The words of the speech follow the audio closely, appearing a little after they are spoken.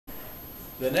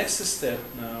The next step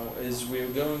now is we're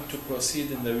going to proceed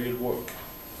in the real work.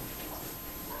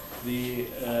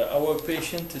 Our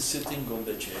patient is sitting on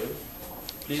the chair.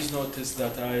 Please notice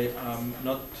that I am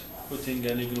not putting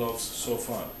any gloves so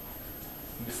far.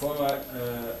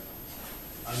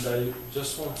 And I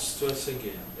just want to stress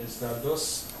again, is that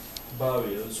those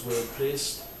barriers were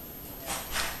placed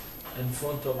in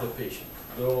front of the patient.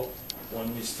 Though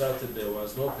when we started there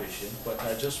was no patient, but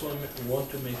I just want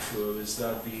to make sure is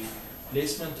that the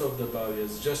placement of the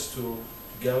barriers, just to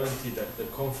guarantee that the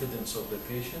confidence of the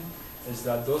patient, is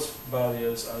that those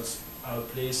barriers are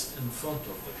placed in front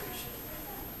of the patient.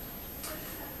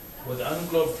 With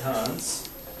ungloved hands,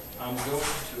 I'm going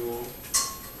to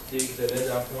take the lead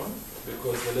apron,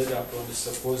 because the lead apron is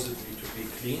supposedly to be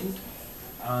cleaned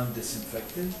and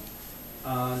disinfected,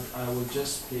 and I will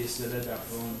just place the lead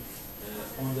apron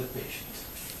on the patient.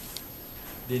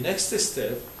 The next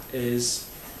step is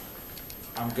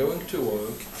I'm going to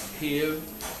work. Here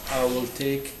I will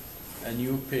take a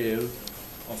new pair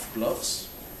of gloves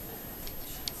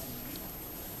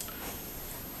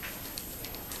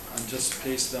and just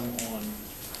place them on,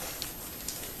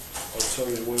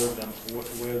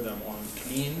 wear them on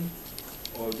clean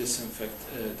or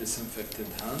disinfected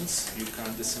hands. You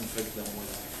can disinfect them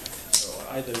with,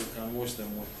 either you can wash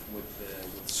them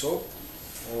with soap,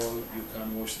 or you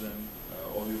can wash them,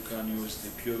 or you can use the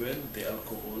Purell, the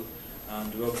alcohol,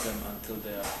 and rub them until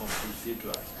they are completely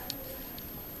dry.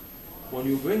 When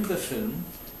you bring the film,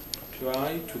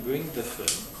 try to bring the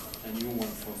film, a new one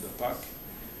from the pack,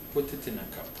 put it in a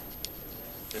cup.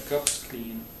 The cup's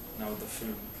clean, now the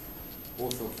film,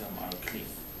 both of them are clean.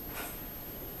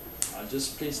 I'll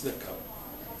just place the cup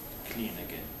clean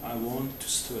again. I want to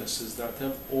stress is that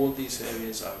all these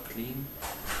areas are clean,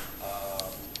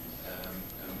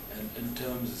 and in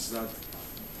terms is that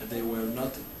they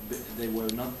were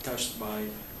not touched by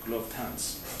gloved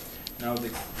hands. Now the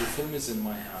film is in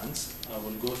my hands. I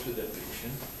will go to the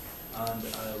patient and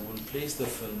I will place the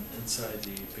film inside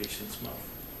the patient's mouth.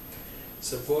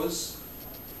 Suppose,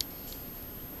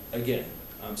 again,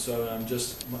 I'm sorry,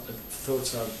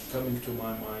 thoughts are coming to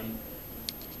my mind.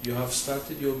 You have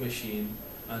started your machine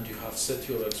and you have set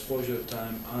your exposure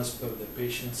time as per the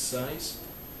patient's size,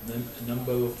 the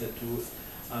number of the tooth,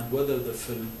 and whether the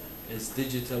film is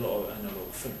digital or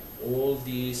analog film. All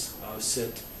these are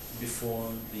set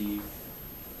before the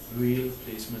real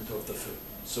placement of the film.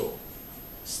 So,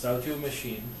 start your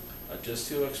machine, adjust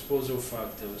your exposure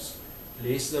factors,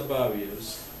 place the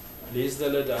barriers, place the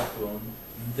lead apron,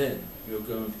 and then you're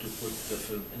going to put the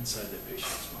film inside the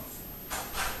patient's mouth.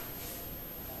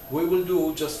 We will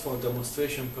do, just for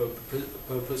demonstration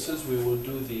purposes, we will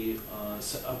do the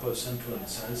upper central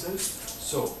incisors.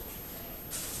 So,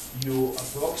 you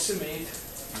approximate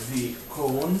the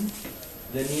cone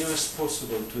the nearest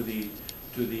possible to the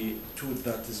tooth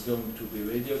that is going to be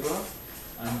radiographed,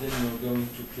 and then you're going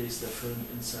to place the film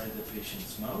inside the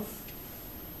patient's mouth,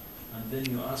 and then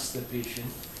you ask the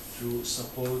patient to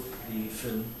support the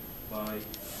film by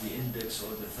the index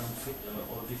or the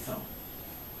thumb.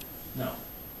 Now,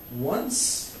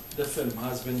 once the film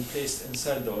has been placed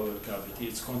inside the oral cavity,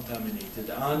 it's contaminated,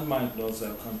 and my gloves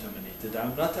are contaminated.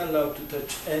 I'm not allowed to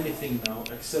touch anything now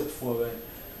except for a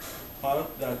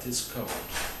part that is covered.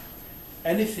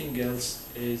 Anything else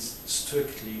is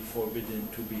strictly forbidden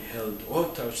to be held or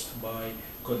touched by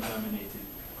contaminated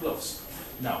gloves.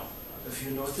 Now, if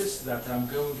you notice that I'm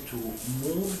going to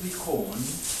move the cone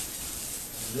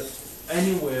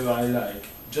anywhere I like,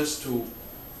 just to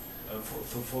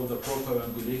for the proper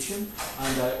angulation,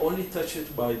 and I only touch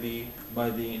it by the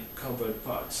covered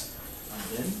parts. And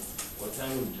then what I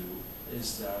will do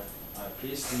is that I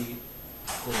place the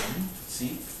cone,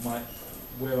 see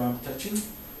where I'm touching,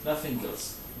 nothing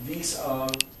else. These are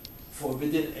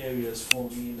forbidden areas for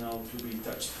me now to be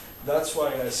touched. That's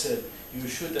why I said you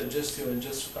should adjust your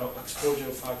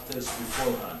exposure factors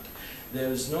beforehand.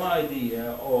 There is no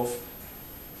idea of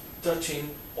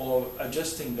touching or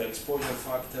adjusting the exposure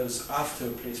factors after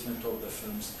placement of the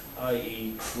films,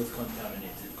 i.e. with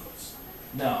contaminated gloves.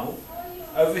 Now,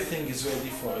 everything is ready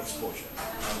for exposure.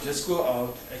 I'll just go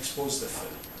out, expose the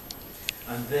film.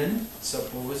 And then,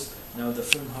 suppose now the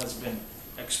film has been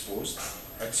exposed,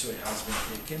 X-ray has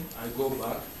been taken, I go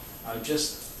back, I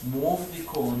just move the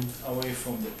cone away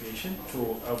from the patient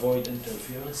to avoid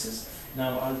interferences.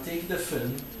 Now I'll take the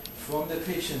film from the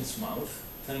patient's mouth,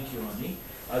 thank you honey,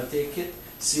 I'll take it,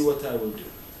 see what I will do.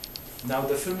 Now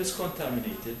the film is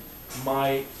contaminated,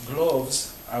 my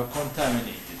gloves are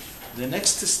contaminated. The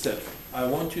next step, I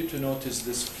want you to notice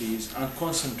this please and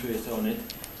concentrate on it.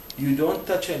 You don't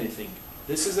touch anything.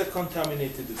 This is a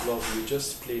contaminated glove, you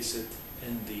just place it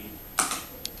in the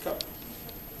cup.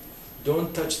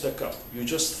 Don't touch the cup. You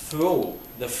just throw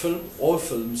the film, all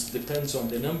films, depends on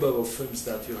the number of films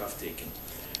that you have taken.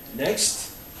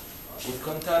 Next, with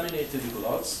contaminated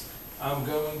gloves, I'm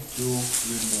going to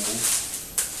remove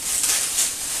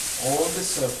all the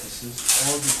surfaces,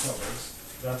 all the covers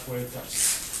that were touched.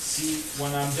 See,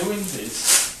 when I'm doing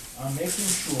this, I'm making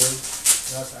sure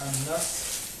that I'm not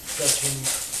touching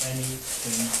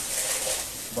anything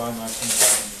by my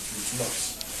contaminated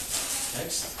gloves.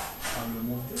 Next, I'll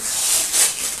remove this.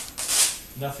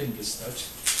 Nothing is touched.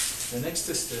 The next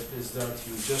step is that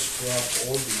you just wrap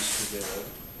all these together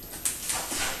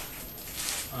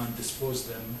and dispose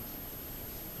them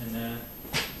in a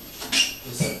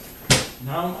receptacle.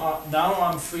 Now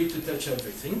I'm free to touch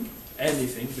anything,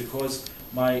 because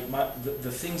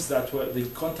the things that were the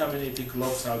contaminated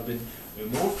gloves have been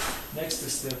removed. Next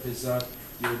step is that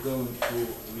you're going to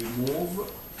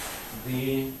remove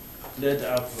the lead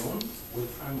apron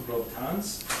with ungloved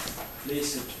hands,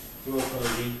 place it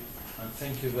properly, and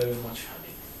thank you very much,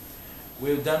 honey.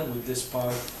 We're done with this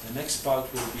part. The next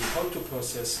part will be how to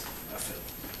process a film.